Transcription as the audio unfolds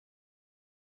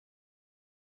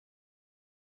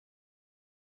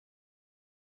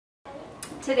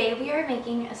Today we are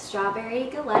making a strawberry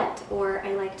galette, or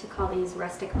I like to call these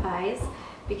rustic pies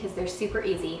because they're super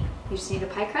easy. You just need a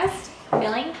pie crust,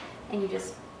 filling, and you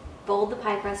just fold the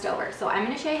pie crust over. So I'm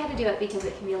going to show you how to do it because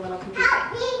it can be a little confusing.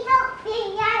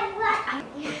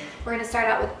 We're going to start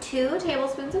out with 2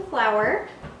 tablespoons of flour.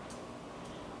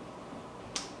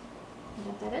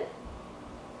 Dump that in.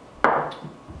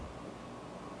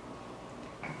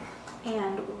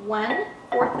 And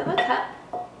 1/4 of a cup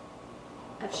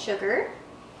of sugar.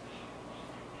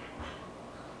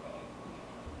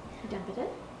 Dump it in.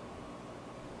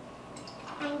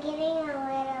 I'm getting a little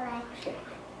extra.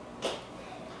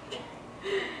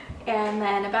 And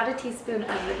then about a teaspoon of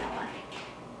vanilla.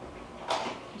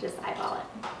 Just eyeball it.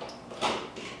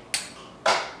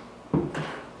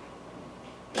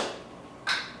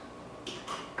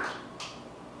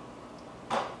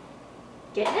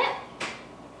 Getting it?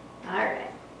 All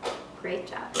right. Great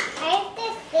job. I have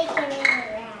to stick it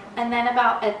around. And then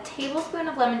about a tablespoon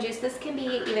of lemon juice. This can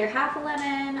be either half a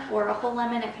lemon or a whole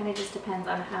lemon. It kind of just depends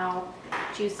on how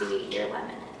juicy your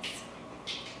lemon is.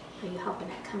 Are you helping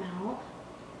it come out?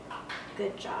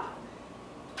 Good job.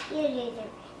 You do the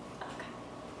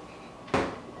Okay.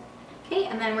 Okay,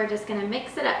 and then we're just gonna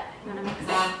mix it up. You wanna mix it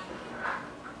up?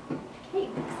 Okay,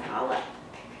 mix it all up.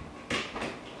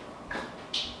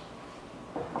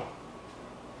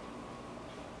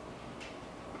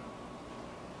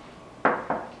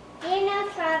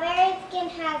 Strawberries can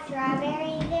have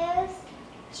strawberry juice.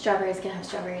 Strawberries can have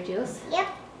strawberry juice? Yep.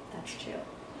 That's true.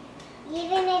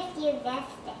 Even if you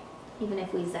zest it. Even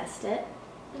if we zest it?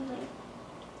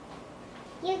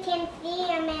 You can see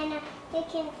them and you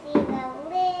can see the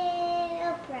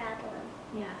little problem.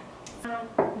 Yeah.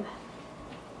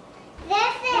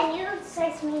 Can you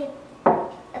slice me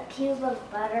a cube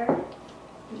of butter?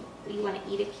 You want to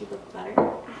eat a cube of butter?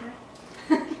 Uh-huh.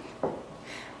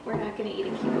 We're not going to eat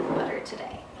a cube of butter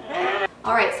today.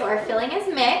 All right, so our filling is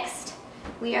mixed.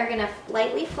 We are going to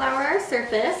lightly flour our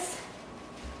surface,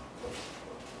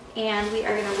 and we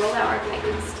are going to roll out our pie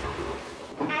crust.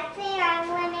 Actually, I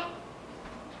want to.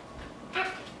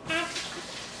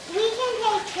 We can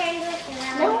take turns with the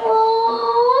lemon. No!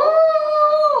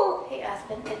 Hey,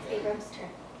 Aspen, it's Abram's turn.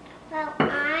 Well,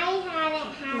 I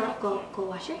hadn't had No, it. go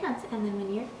wash your hands, and then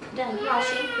when you're done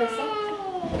washing, listen.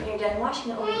 When you're done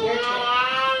washing, it will be your turn.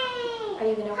 Are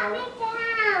you gonna roll it?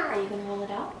 Are you gonna roll it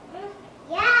out?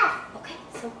 Yes. Okay,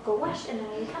 so go wash, and then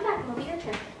when you come back, it'll be your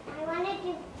turn. I want to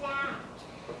do that.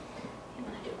 You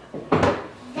wanna do what?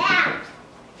 That.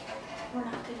 We're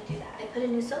not gonna do that. I put a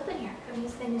new soap in here. I'm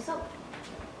using the new soap.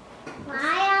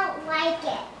 I don't like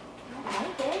it. I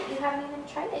like it. You haven't even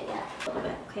tried it yet. A little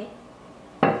bit, okay?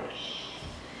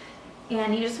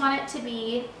 And you just want it to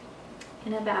be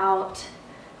in about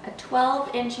a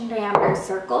 12-inch in diameter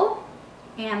circle.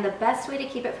 And the best way to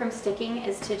keep it from sticking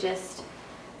is to just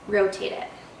rotate it.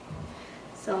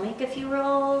 So make a few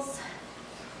rolls,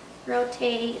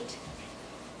 rotate,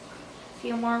 a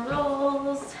few more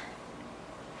rolls,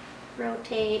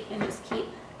 rotate, and just keep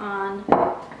on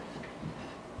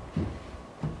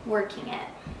working it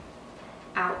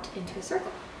out into a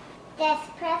circle.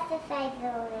 Just press the sides a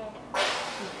little. Okay.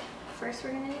 First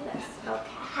we're going to do this. Okay.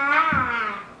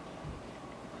 Ha!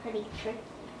 Pretty tricky.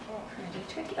 Pretty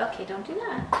tricky. Okay, don't do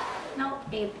that. No,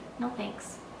 Abe. No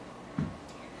thanks.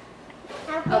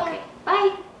 Okay,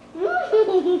 bye.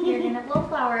 You're going to blow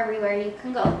flour everywhere. You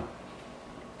can go.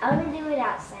 I'm going to do it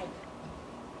outside.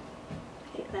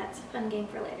 Okay, that's a fun game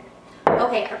for later.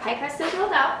 Okay, our pie crust is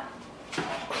rolled out.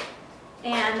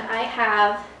 And I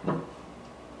have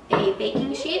a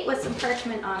baking sheet with some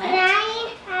parchment on it. Can I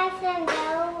have some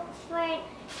dough to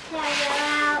roll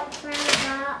out for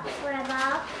a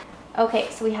ball? Okay,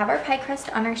 so we have our pie crust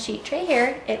on our sheet tray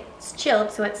here. It's chilled,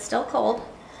 so it's still cold.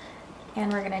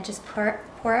 And we're gonna just pour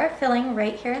our filling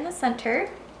right here in the center.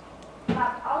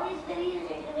 Bob, all these videos are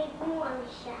gonna make me want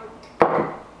to shout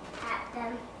at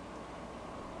them.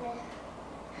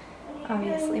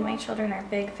 Obviously, my children are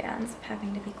big fans of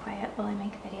having to be quiet while I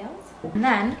make videos. And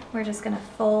then we're just gonna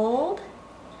fold,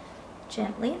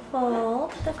 gently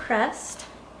fold the crust,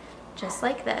 just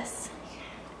like this,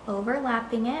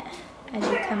 overlapping it as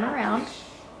you come around.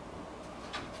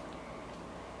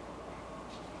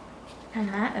 And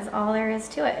that is all there is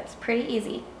to it. It's pretty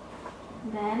easy.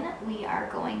 Then we are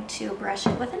going to brush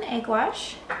it with an egg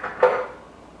wash.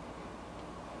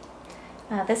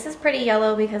 This is pretty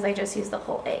yellow because I just used the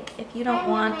whole egg. If you don't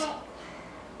want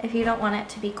it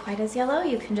to be quite as yellow,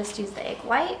 you can just use the egg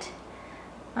white.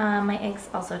 My eggs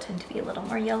also tend to be a little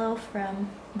more yellow from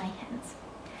my hens.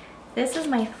 This is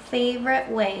my favorite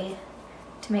way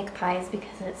to make pies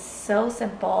because it's so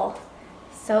simple,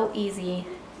 so easy,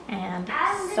 and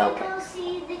so quick. I'm gonna go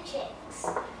see chicks.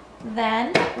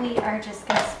 Then we are just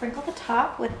going to sprinkle the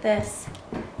top with this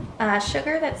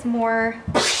sugar that's more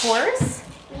coarse.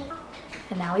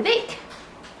 And now we bake.